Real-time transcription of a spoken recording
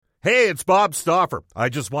Hey, it's Bob Stauffer. I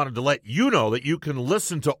just wanted to let you know that you can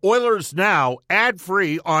listen to Oilers Now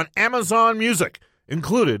ad-free on Amazon Music,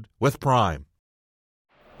 included with Prime.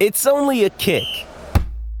 It's only a kick,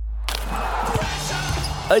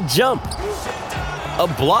 a jump,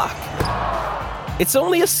 a block. It's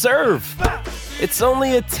only a serve. It's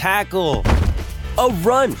only a tackle, a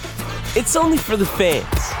run. It's only for the fans.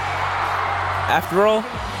 After all,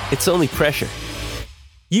 it's only pressure.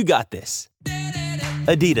 You got this.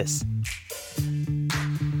 Adidas.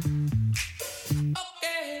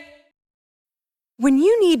 When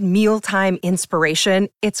you need mealtime inspiration,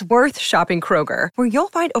 it's worth shopping Kroger, where you'll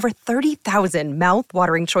find over 30,000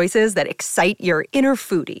 mouth-watering choices that excite your inner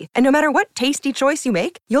foodie. And no matter what tasty choice you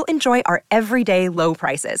make, you'll enjoy our everyday low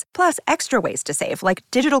prices, plus extra ways to save, like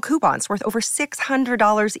digital coupons worth over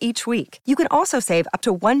 $600 each week. You can also save up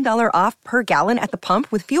to $1 off per gallon at the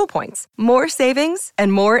pump with fuel points. More savings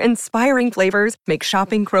and more inspiring flavors make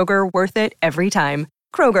shopping Kroger worth it every time.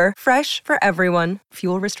 Kroger, fresh for everyone.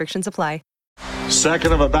 Fuel restrictions apply.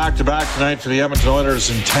 Second of a back-to-back tonight for the Edmonton Oilers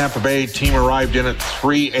in Tampa Bay. Team arrived in at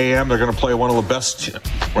 3 a.m. They're going to play one of the best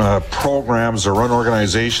programs or run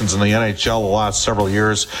organizations in the NHL the last several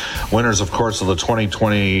years. Winners, of course, of the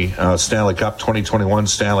 2020 Stanley Cup, 2021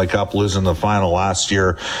 Stanley Cup, losing the final last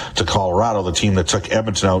year to Colorado, the team that took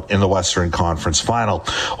Edmonton out in the Western Conference Final.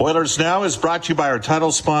 Oilers Now is brought to you by our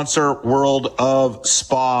title sponsor, World of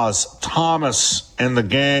Spas. Thomas and the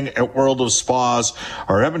gang at World of Spas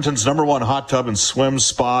are Edmonton's #1 hot tub and swim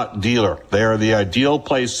spa dealer. They are the ideal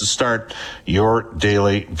place to start your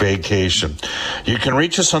daily vacation. You can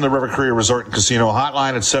reach us on the River Cree Resort and Casino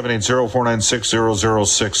hotline at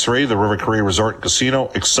 780-496-0063. The River Cree Resort and Casino,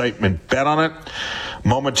 excitement bet on it.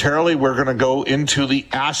 Momentarily, we're going to go into the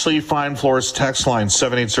Ashley Fine Floors text line,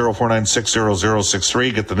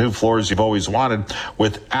 780-496-0063. Get the new floors you've always wanted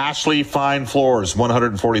with Ashley Fine Floors,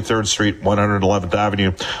 143rd Street, 111th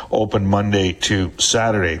Avenue, open Monday to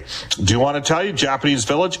Saturday. Do you want to tell you, Japanese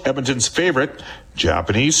Village, Edmonton's favorite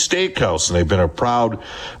Japanese steakhouse, and they've been a proud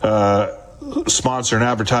sponsor and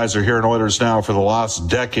advertiser here in Oilers Now for the last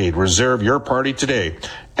decade. Reserve your party today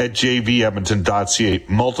at jvedmonton.ca.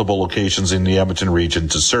 Multiple locations in the Edmonton region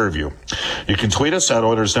to serve you. You can tweet us at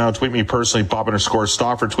Oilers Now. Tweet me personally,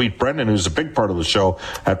 Bob_Stauffer. Tweet Brendan, who's a big part of the show,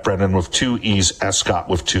 at Brendan with 2 E's, Escott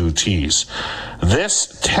with 2 T's.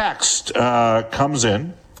 This text comes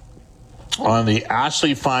in on the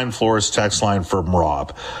Ashley Fine Floors text line from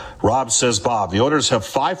Rob. Rob says, Bob, the Oilers have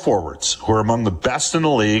 5 forwards who are among the best in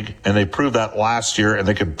the league, and they proved that last year, and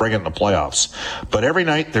they could bring it in the playoffs. But every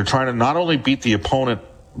night, they're trying to not only beat the opponent,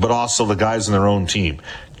 but also the guys in their own team.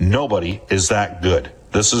 Nobody is that good.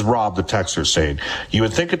 This is Rob, the texter, saying, you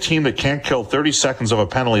would think a team that can't kill 30 seconds of a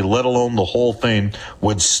penalty, let alone the whole thing,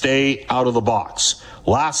 would stay out of the box.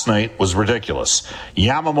 Last night was ridiculous.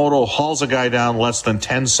 Yamamoto hauls a guy down less than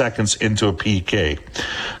 10 seconds into a PK.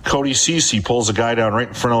 Cody Ceci pulls a guy down right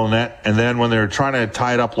in front of the net, and then when they're trying to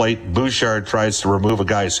tie it up late, Bouchard tries to remove a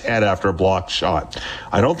guy's head after a blocked shot.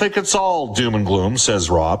 I don't think it's all doom and gloom, says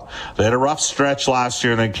Rob. They had a rough stretch last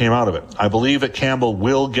year and then came out of it. I believe that Campbell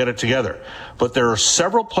will get it together. But there are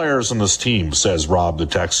several players on this team, says Rob the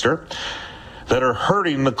texter, that are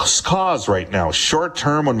hurting the cause right now. Short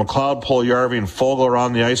term, when McLeod, Puljujarvi, and Foegele are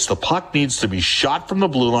on the ice, the puck needs to be shot from the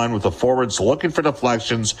blue line with the forwards looking for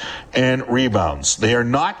deflections and rebounds. They are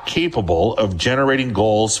not capable of generating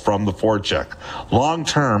goals from the forecheck. Long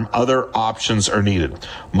term, other options are needed.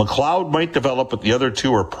 McLeod might develop, but the other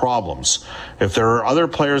two are problems. If there are other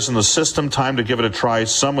players in the system, time to give it a try.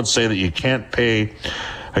 Some would say that you can't pay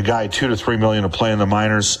a guy $2 to $3 million to play in the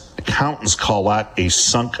minors. Accountants call that a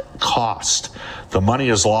sunk cost. The money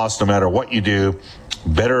is lost no matter what you do.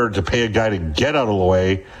 Better to pay a guy to get out of the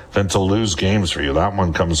way than to lose games for you. That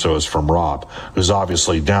one comes to us from Rob, who's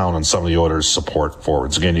obviously down on some of the Oilers' support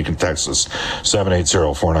forwards. Again, you can text us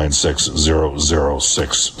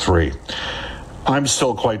 780-496-0063. I'm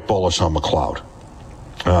still quite bullish on McLeod.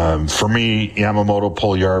 For me, Yamamoto,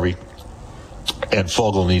 Puljujarvi, and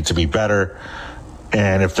Foegele need to be better.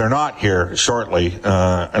 And if they're not here shortly,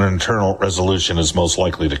 an internal resolution is most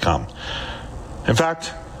likely to come. In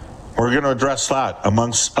fact, we're going to address that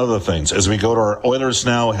amongst other things as we go to our Oilers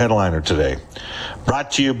Now headliner today.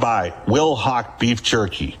 Brought to you by Wilhauk Beef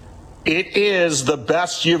Jerky. It is the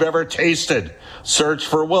best you've ever tasted. Search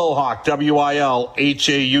for Wilhauk,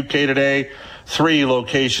 W-I-L-H-A-U-K today. 3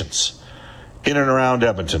 locations in and around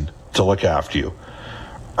Edmonton to look after you.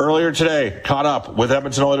 Earlier today, caught up with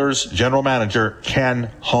Edmonton Oilers General Manager Ken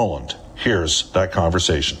Holland. Here's that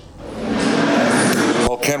conversation.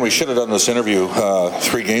 Well, Ken, we should have done this interview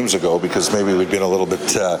 3 games ago because maybe we'd been a little bit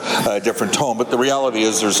different tone. But the reality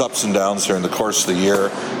is there's ups and downs during the course of the year.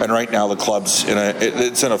 And right now the club's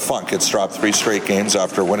it's in a funk. It's dropped 3 straight games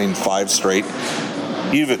after winning 5 straight.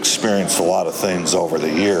 You've experienced a lot of things over the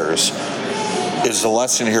years. Is the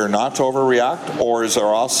lesson here not to overreact, or is there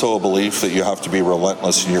also a belief that you have to be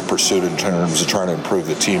relentless in your pursuit in terms of trying to improve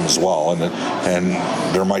the team as well, and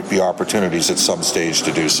there might be opportunities at some stage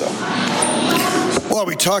to do so? Well,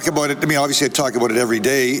 we talk about it. I mean, obviously, I talk about it every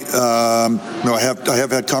day. I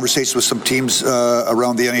have had conversations with some teams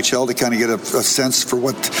around the NHL to kind of get a sense for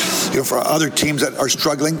what, for other teams that are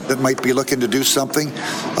struggling that might be looking to do something.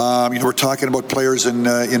 We're talking about players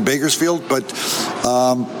in Bakersfield, but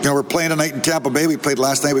we're playing tonight in Tampa Bay. We played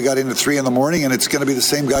last night. We got in at 3 a.m, and it's going to be the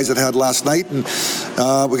same guys that had last night. And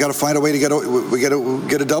we got to find a way to get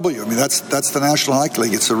a W. I mean, that's the National Hockey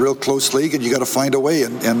League. It's a real close league, and you got to find a way.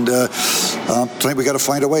 And tonight we got to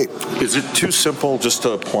find a way. Is it too simple just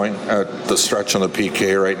to point at the stretch on the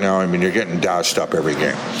PK right now? I mean, you're getting dashed up every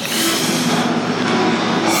game.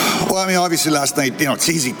 Well, I mean, obviously last night, it's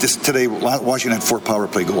easy. Today, Washington had 4 power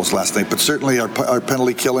play goals last night, but certainly our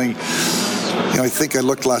penalty killing. I think I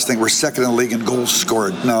looked last night. We're second in the league in goals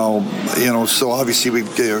scored. Now, so obviously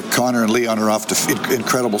Connor and Leon are off to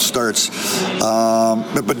incredible starts,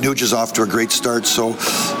 but Nuge is off to a great start. So,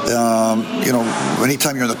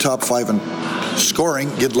 anytime you're in the top 5 and scoring,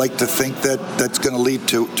 you'd like to think that that's going to lead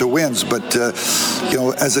to wins. But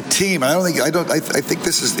as a team, I think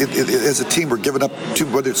this is as a team we're giving up to,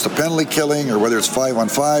 whether it's the penalty killing or whether it's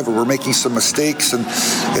 5-on-5 or we're making some mistakes and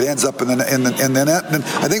it ends up in the net. And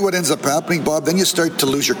I think what ends up happening, Bob, then you start to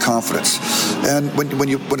lose your confidence. And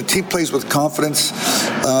when a team plays with confidence,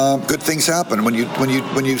 good things happen. When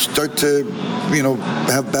you start to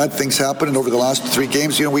have bad things happen, and over the last 3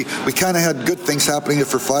 games, we kind of had good things happening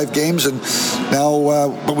for 5 games, and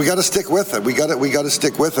now, but we got to stick with it. We got to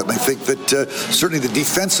stick with it. And I think that certainly the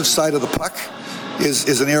defensive side of the puck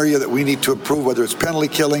is an area that we need to improve, whether it's penalty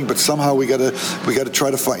killing, but somehow we got to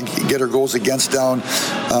try to get our goals against down,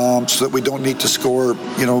 so that we don't need to score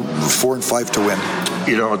 4 and 5 to win.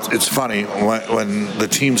 It's funny when the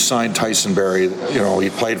team signed Tyson Barrie. He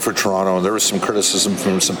played for Toronto, and there was some criticism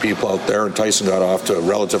from some people out there. And Tyson got off to a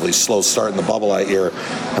relatively slow start in the bubble that year,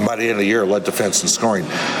 and by the end of the year, led defense in scoring.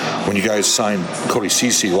 When you guys signed Cody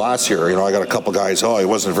Ceci last year, I got a couple guys. Oh, he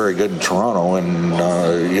wasn't very good in Toronto, and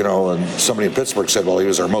and somebody in Pittsburgh said, well, he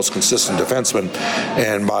was our most consistent defenseman.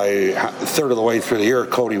 And by a third of the way through the year,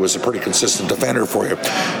 Cody was a pretty consistent defender for you.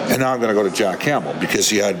 And now I'm going to go to Jack Campbell, because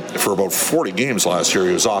he had, for about 40 games last year,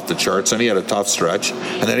 he was off the charts, and he had a tough stretch.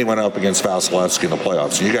 And then he went up against Vasilevsky in the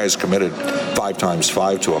playoffs. And you guys committed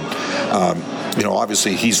 5x5 to him.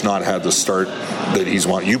 Obviously he's not had the start that he's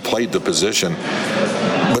wanted. You played the position.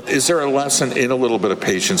 But is there a lesson in a little bit of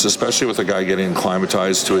patience, especially with a guy getting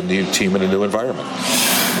acclimatized to a new team and a new environment?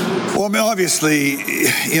 Well, I mean, obviously,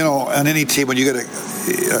 on any team, when you get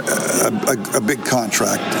a big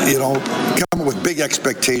contract, come with big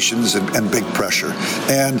expectations and big pressure.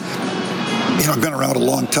 And, I've been around a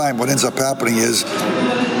long time. What ends up happening is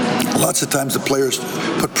lots of times the players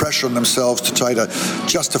put pressure on themselves to try to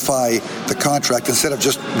justify the contract instead of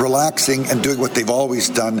just relaxing and doing what they've always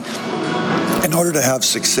done in order to have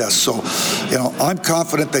success. So, I'm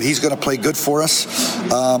confident that he's going to play good for us.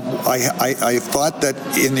 I thought that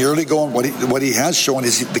in the early going, what he has shown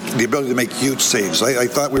is the ability to make huge saves. I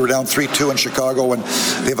thought we were down 3-2 in Chicago, and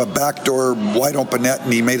they have a backdoor wide open net,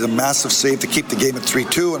 and he made a massive save to keep the game at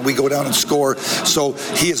 3-2, and we go down and score. So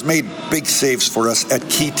he has made big saves for us at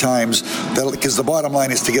key times, because the bottom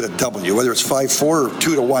line is to get a W, whether it's 5-4 or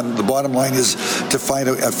 2-1. The bottom line is to find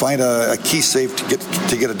a key save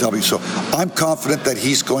to get a W. So I'm confident that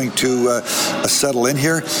he's going to settle in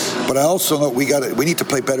here, but I also know we need to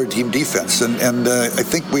play better team defense, and I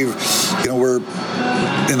think we're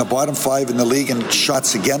in the bottom 5 in the league in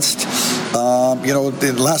shots against.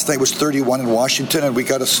 Last night was 31 in Washington, and we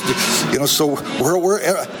got to, so we're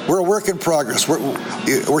a work in progress. We're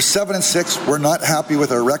 7-6. We're not happy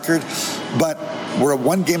with our record, but we're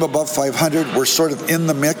 1 game above 500. We're sort of in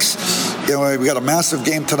the mix. We got a massive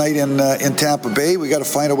game tonight in Tampa Bay. We got to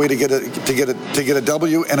find a way to get a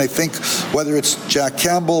W. And I think whether it's Jack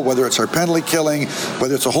Campbell, whether it's our penalty killing,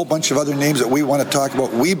 whether it's a whole bunch of other names that we want to talk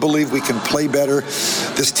about, we believe we can play better.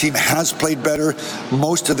 This team has played better.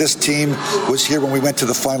 Most of this team was here when we went to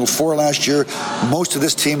the Final Four last year. Most of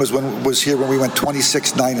this team was here when we went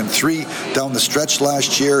 26-9-3 down the stretch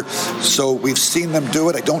last year. So we've seen them do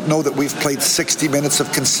it. I don't know that we've played 60 minutes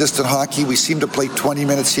of consistent hockey. We seem to play 20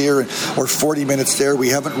 minutes here or or 40 minutes there. We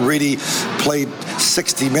haven't really played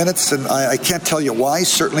 60 minutes, and I can't tell you why.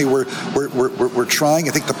 Certainly we're trying.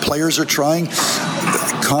 I think the players are trying.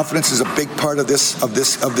 Confidence is a big part of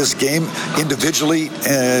this game, individually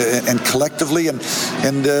and collectively, and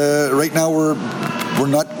right now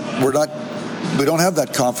we don't have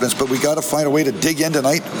that confidence, but we got to find a way to dig in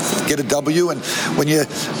tonight, get a W. And when I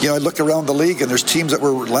look around the league, and there's teams that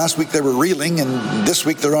were last week they were reeling, and this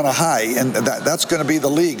week they're on a high, and that's going to be the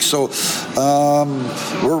league. So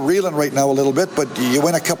we're reeling right now a little bit, but you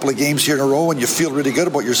win a couple of games here in a row, and you feel really good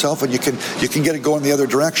about yourself, and you can get it going the other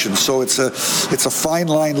direction. So it's a fine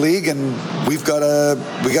line league, and we got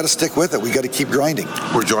to stick with it. We got to keep grinding.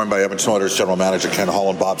 We're joined by Edmonton Oilers General Manager Ken Hall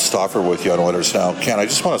and Bob Stauffer with you on Oilers Now. Ken, I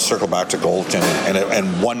just want to circle back to goaltending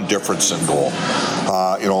and one difference in goal.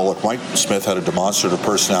 Look, Mike Smith had a demonstrative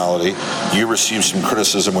personality. You received some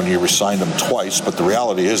criticism when you resigned him twice, but the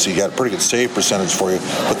reality is he got a pretty good save percentage for you.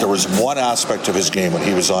 But there was one aspect of his game when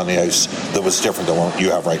he was on the ice that was different than what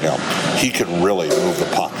you have right now. He could really move the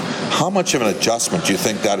puck. How much of an adjustment do you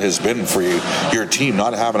think that has been for your team,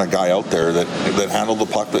 not having a guy out there that handled the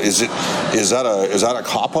puck? Is that a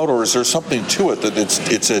cop-out, or is there something to it that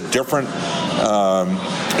it's a different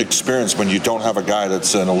experience when you don't have a guy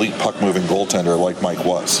that's an elite puck-moving goaltender like Mike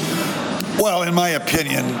was? Well, in my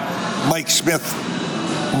opinion, Mike Smith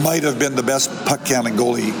might have been the best puck-handling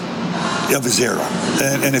goalie of his era,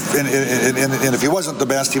 and if he wasn't the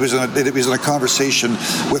best, he was in a conversation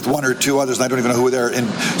with one or two others, and I don't even know who they are. And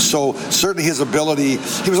so certainly his ability,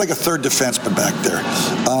 he was like a third defenseman back there.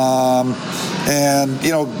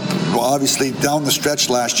 Obviously down the stretch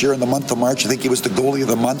last year in the month of March, I think he was the goalie of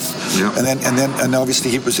the month. Yeah. And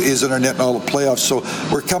obviously he is in our net in all the playoffs. So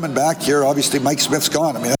we're coming back here. Obviously Mike Smith's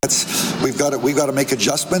gone. I mean, we've got to make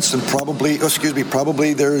adjustments, and probably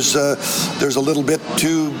there's a little bit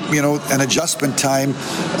too an adjustment time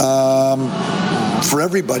for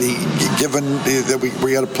everybody, given that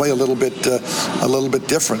we got to play a little bit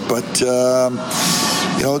different. But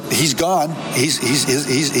he's gone.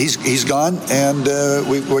 He's gone, and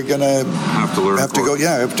we're gonna have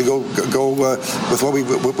to go with what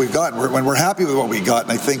we've got. When we're happy with what we got,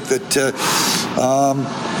 and I think that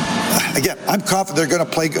again, I'm confident they're going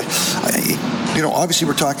to play good. Obviously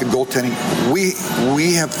we're talking goaltending.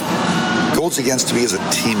 We have goals against me as a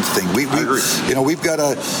team thing. I agree. We've got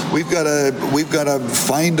to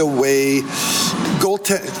find a way.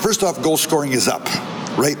 First off, goal scoring is up.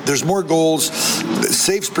 Right, there's more goals.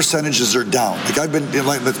 Saves percentages are down.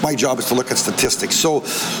 That's my job is to look at statistics. So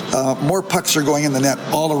more pucks are going in the net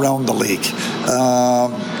all around the league.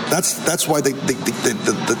 That's why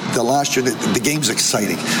the last year the game's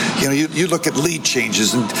exciting. You look at lead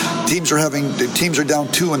changes, and teams are down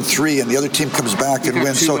 2 and 3, and the other team comes back and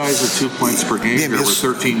wins. Two guys with 2 points per game. There were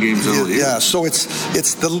 13 games in the league. Yeah, so it's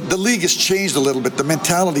the league has changed a little bit. The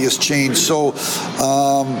mentality has changed. So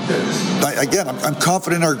I'm confident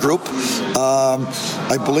in our group.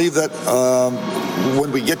 I believe that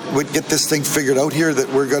when we get this thing figured out here,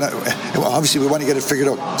 that we're gonna obviously we want to get it figured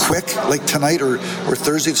out quick, like tonight or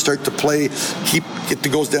Thursday, to start to play, get the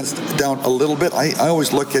goals down a little bit. I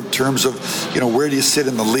always look at terms of where do you sit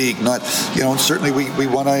in the league, not and certainly we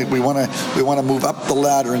want to move up the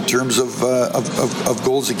ladder in terms of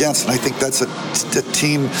goals against, and I think that's a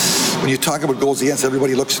team. When you talk about goals against,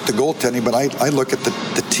 everybody looks at the goaltending, but I look at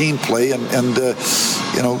the team play, and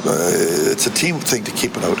it's a team thing to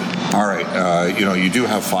keep it out. All right, you do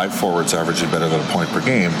have 5 forwards averaging better than a point per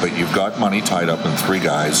game, but you've got money tied up in 3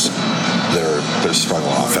 guys that are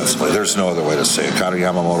struggling offensively. There's no other way to say it. Kailer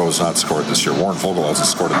Yamamoto has not scored this year. Warren Foegele hasn't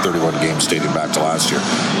scored in 31 games dating back to last year.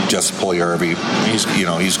 Jesse Puljujarvi, he's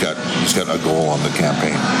got a goal on the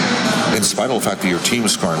campaign. In spite of the fact that your team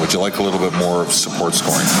is scoring, would you like a little bit more of support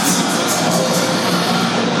scoring?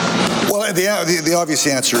 Well, the obvious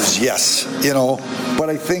answer is yes. But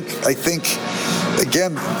I think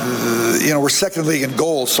again, we're second league in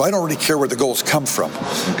goals, so I don't really care where the goals come from.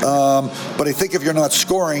 But I think if you're not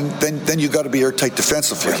scoring, then you got to be airtight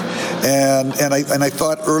defensively. And I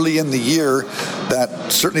thought early in the year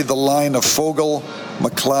that certainly the line of Foegele,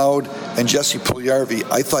 McLeod, and Jesse Puljujarvi,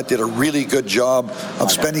 I thought did a really good job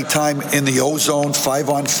of spending time in the O-zone,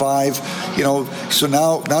 5-on-5. So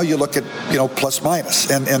now you look at plus minus,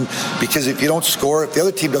 and because if you don't score, if the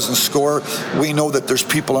other team doesn't score, we know that there's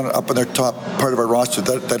people up in their top part of our roster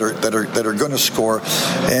that are going to score.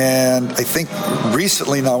 And I think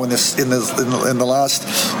recently now in the last,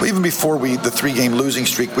 even before the 3-game losing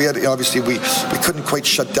streak, we couldn't quite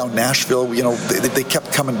shut down Nashville. They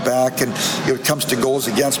kept coming back, and it comes to goal goals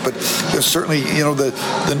against, but certainly,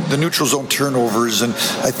 the neutral zone turnovers, and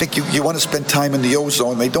I think you want to spend time in the O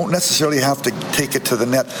zone. They don't necessarily have to take it to the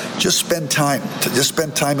net. Just spend time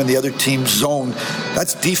in the other team's zone.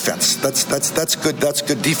 That's defense. That's good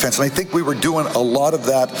defense. And I think we were doing a lot of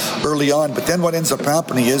that early on, but then what ends up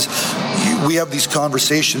happening is we have these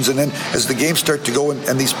conversations, and then as the games start to go,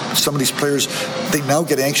 and some of these players, they now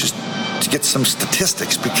get anxious to get some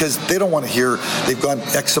statistics because they don't want to hear they've gone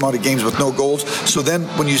X amount of games with no goals. So then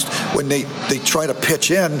when they try to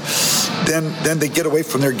pitch in, then they get away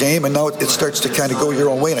from their game, and now it starts to kind of go your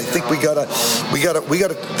own way. And I think we gotta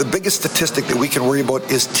the biggest statistic that we can worry about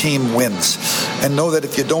is team wins, and know that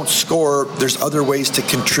if you don't score, there's other ways to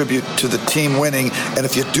contribute to the team winning. And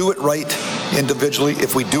if you do it right individually,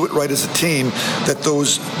 if we do it right as a team, that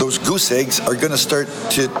those goose eggs are going to start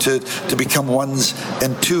to become ones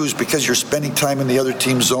and twos because you're spending time in the other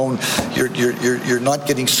team's zone. You're not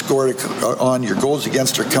getting scored on. Your goals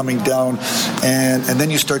against are coming down, and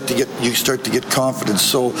then you start to get confidence.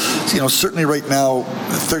 So certainly right now,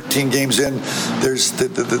 13 games in, there's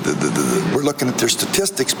we're looking at their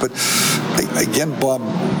statistics, but again, Bob,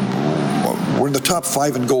 we're in the top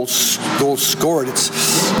 5 in goals scored.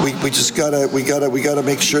 We just gotta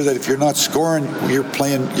make sure that if you're not scoring, you're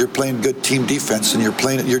playing good team defense, and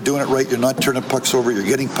you're doing it right. You're not turning pucks over. You're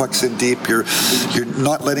getting pucks in deep. You're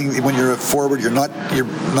not letting, when you're a forward, you're not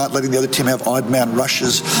letting the other team have odd man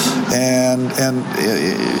rushes. And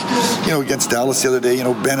against Dallas the other day,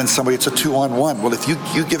 Ben and somebody, it's a 2-on-1. Well, if you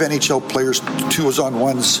give NHL players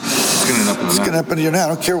 2-on-1s, it's going to happen to your net.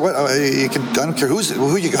 I don't care what I don't care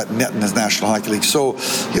who you got net in the National Hockey League. So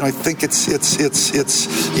I think it's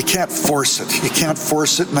you can't force it. You can't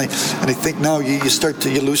force it, and I think now you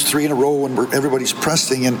lose 3 in a row and everybody's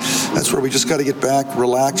pressing, and that's where we just got to get back,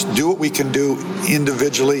 relax, do what we can do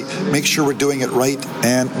individually, make sure we're doing it right,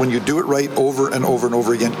 and when you do it right over and over and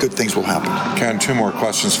over again, good things will happen. Ken, 2 more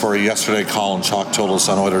questions for you. Yesterday, Colin Chalk told us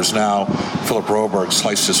on Oilers Now, Philip Broberg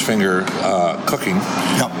sliced his finger cooking.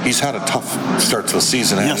 Yep. He's had a tough start to the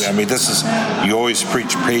season. Yes. I mean, you always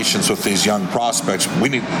preach patience with these young prospects.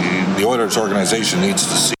 The Oilers organization needs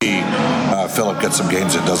to see Philip get some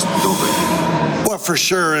games it doesn't do. Well, for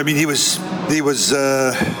sure. I mean, he was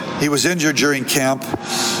injured during camp.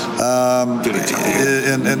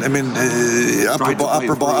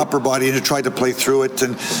 Upper body, and he tried to play through it,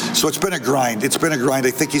 and so it's been a grind.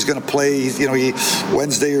 I think he's going to play. He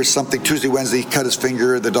Wednesday or something, Wednesday, he cut his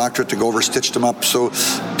finger. The doctor had to go over, stitched him up, so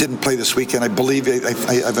didn't play this weekend. I believe. I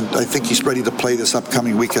think he's ready to play this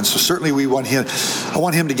upcoming weekend. So certainly we want him. I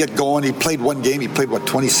want him to get going. He played one game. He played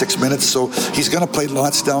 26 minutes. So he's going to play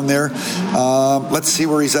lots down there. Let's see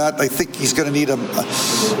where he's at. I think he's going to need a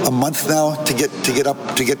month now to get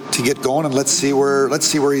going, and let's see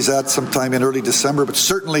where he's at sometime in early December. But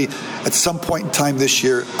certainly at some point in time this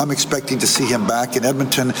year, I'm expecting to see him back in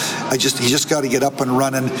Edmonton. He just got to get up and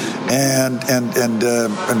running, and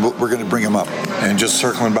we're going to bring him up. And just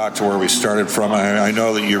circling back to where we started from, I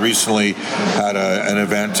know that you recently had an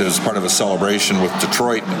event as part of a celebration with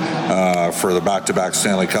Detroit for the back-to-back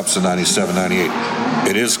Stanley Cups in 97-98.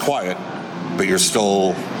 It is quiet, but there's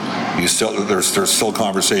still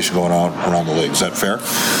conversation going on around the league. Is that fair?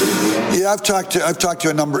 Yeah, I've talked to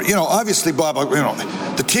a number. Obviously, Bob.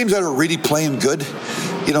 The teams that are really playing good,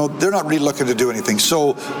 they're not really looking to do anything.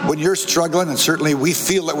 So when you're struggling, and certainly we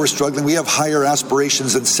feel that we're struggling, we have higher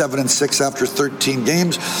aspirations than 7-6 after 13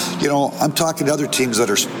 games. I'm talking to other teams that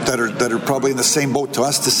are probably in the same boat to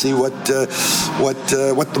us to see what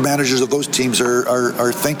the managers of those teams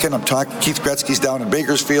are thinking. I'm talking. Keith Gretzky's down in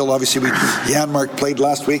Bakersfield. Obviously, Janmark played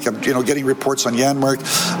last week. I'm getting reports on Janmark.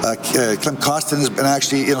 Clem Costin has been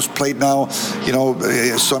actually played now.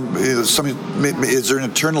 Is there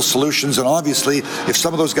internal solutions? And obviously, if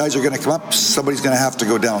some of those guys are going to come up, somebody's going to have to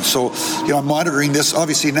go down. So, I'm monitoring this.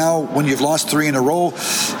 Obviously, now when you've lost 3 in a row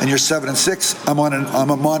and you're 7-6, I'm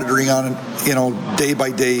monitoring on day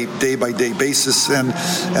by day basis. And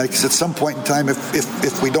because at some point in time,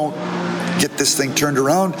 if we don't get this thing turned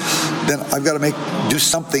around, then I've got to do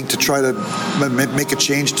something to try to make a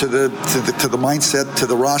change to the mindset, to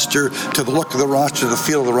the roster, to the look of the roster, to the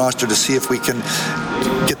feel of the roster, to see if we can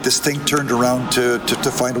get this thing turned around to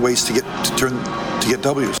find ways to get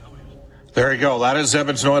W's. There you go. That is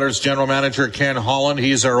Edmonton Oilers general manager Ken Holland.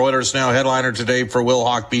 He's our Oilers Now headliner today for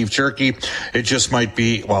Wilhauk Beef Jerky. It just might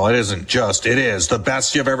be, well, it isn't just, it is the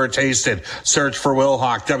best you've ever tasted. Search for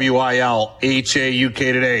Wilhauk, Wilhauk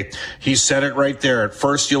today. He said it right there. At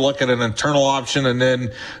first you look at an internal option and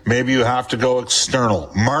then maybe you have to go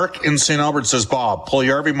external. Mark in St. Albert says, Bob,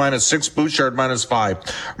 Puljujarvi -6, Bouchard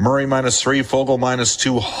 -5, Murray -3, Fogle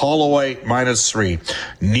 -2, Holloway -3.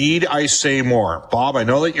 Need I say more? Bob, I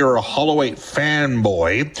know that you're a Holloway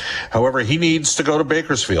fanboy. However, he needs to go to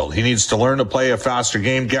Bakersfield. He needs to learn to play a faster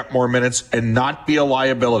game, get more minutes, and not be a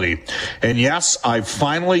liability. And yes, I've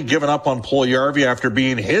finally given up on Puljujarvi after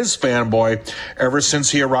being his fanboy ever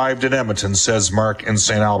since he arrived in Edmonton, says Mark in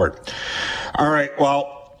St. Albert. All right,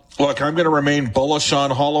 well, look, I'm going to remain bullish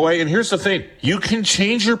on Holloway. And here's the thing. You can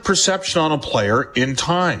change your perception on a player in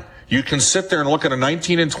time. You can sit there and look at a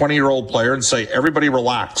 19 and 20-year-old player and say, everybody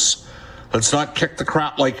relax. Let's not kick the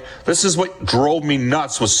crap. Like, this is what drove me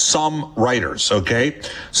nuts with some writers, okay?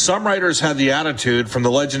 Some writers had the attitude from the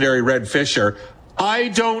legendary Red Fisher, I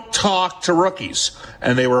don't talk to rookies.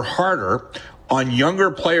 And they were harder on younger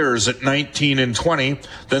players at 19 and 20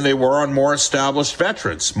 than they were on more established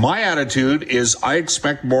veterans. My attitude is I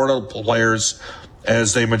expect more of the players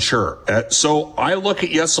as they mature. So I look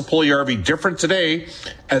at Jesse Puljujarvi different today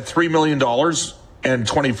at $3 million and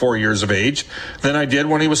 24 years of age than I did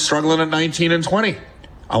when he was struggling at 19 and 20.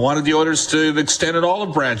 I wanted the Oilers to extend an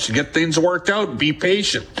olive branch to get things worked out, be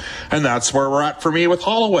patient. And that's where we're at for me with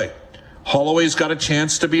Holloway. Holloway's got a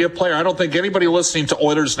chance to be a player. I don't think anybody listening to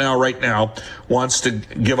Oilers Now right now wants to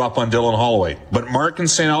give up on Dylan Holloway. But Mark in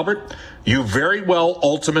St. Albert, you very well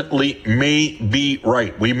ultimately may be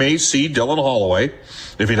right. We may see Dylan Holloway,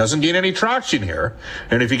 if he doesn't gain any traction here,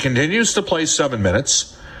 and if he continues to play 7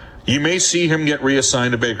 minutes, you may see him get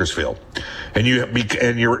reassigned to Bakersfield. And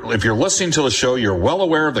if you're listening to the show, you're well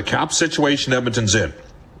aware of the cap situation Edmonton's in.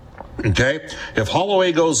 Okay? If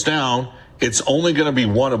Holloway goes down, it's only going to be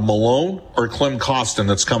one of Malone or Klim Kostin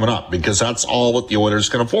that's coming up, because that's all what the Oilers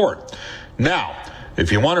can afford. Now,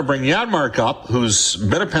 if you want to bring Janmark up, who's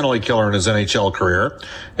been a penalty killer in his NHL career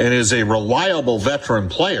and is a reliable veteran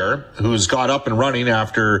player who's got up and running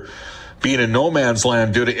after being in no man's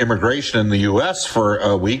land due to immigration in the U.S. for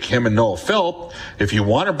a week, him and Noah Philp, if you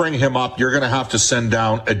want to bring him up, you're going to have to send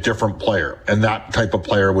down a different player. And that type of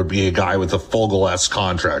player would be a guy with a Fogle-esque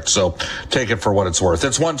contract. So take it for what it's worth.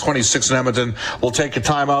 It's 1:26 in Edmonton. We'll take a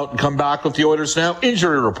timeout and come back with the Oilers Now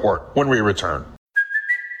Injury Report when we return.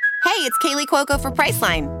 Hey, it's Kaylee Cuoco for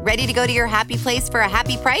Priceline. Ready to go to your happy place for a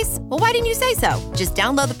happy price? Well, why didn't you say so? Just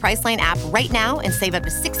download the Priceline app right now and save up to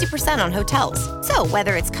 60% on hotels. So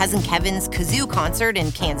whether it's Cousin Kevin's Kazoo Concert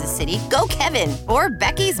in Kansas City, go Kevin, or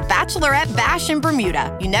Becky's Bachelorette Bash in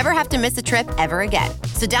Bermuda, you never have to miss a trip ever again.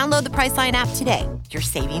 So download the Priceline app today. Your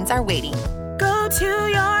savings are waiting. Go to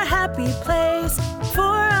your happy place for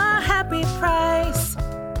a happy price.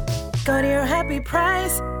 Go to your happy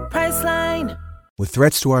price, Priceline. With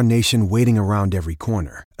threats to our nation waiting around every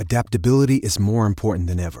corner, adaptability is more important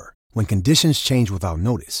than ever. When conditions change without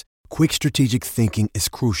notice, quick strategic thinking is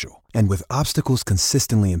crucial. And with obstacles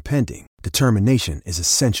consistently impending, determination is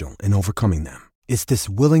essential in overcoming them. It's this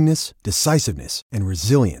willingness, decisiveness, and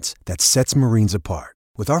resilience that sets Marines apart.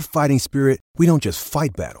 With our fighting spirit, we don't just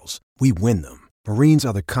fight battles, we win them. Marines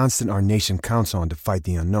are the constant our nation counts on to fight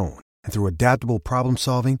the unknown. And through adaptable problem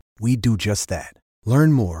solving, we do just that.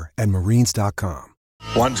 Learn more at marines.com.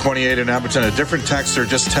 128 in Edmonton. A different texter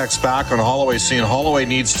just texts back on Holloway, saying Holloway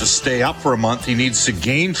needs to stay up for a month. He needs to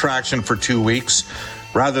gain traction for 2 weeks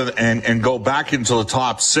and go back into the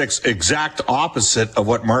top 6. Exact opposite of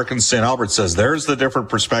what Mark in St. Albert says. There's the different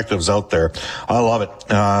perspectives out there. I love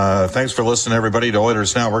it. Thanks for listening, everybody, to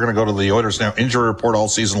Oilers Now. We're going to go to the Oilers Now Injury Report all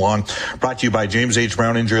season long. Brought to you by James H.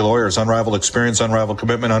 Brown Injury Lawyers. Unrivaled experience, unrivaled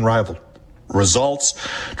commitment, unrivaled results.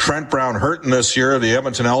 Trent Brown hurting this year. The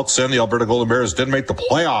Edmonton Elks and the Alberta Golden Bears didn't make the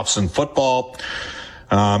playoffs in football.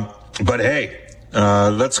 But hey,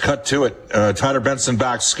 let's cut to it. Tyler Benson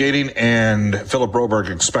back skating, and Philip Broberg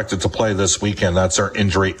expected to play this weekend. That's our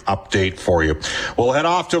injury update for you. We'll head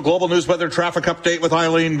off to a global news weather traffic update with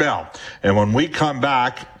Eileen Bell. And when we come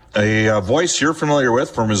back, a voice you're familiar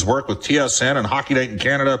with from his work with TSN and Hockey Night in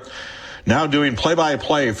Canada, now doing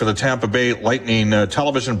play-by-play for the Tampa Bay Lightning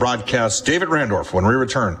television broadcast, David Randorf, when we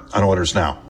return on Oilers Now.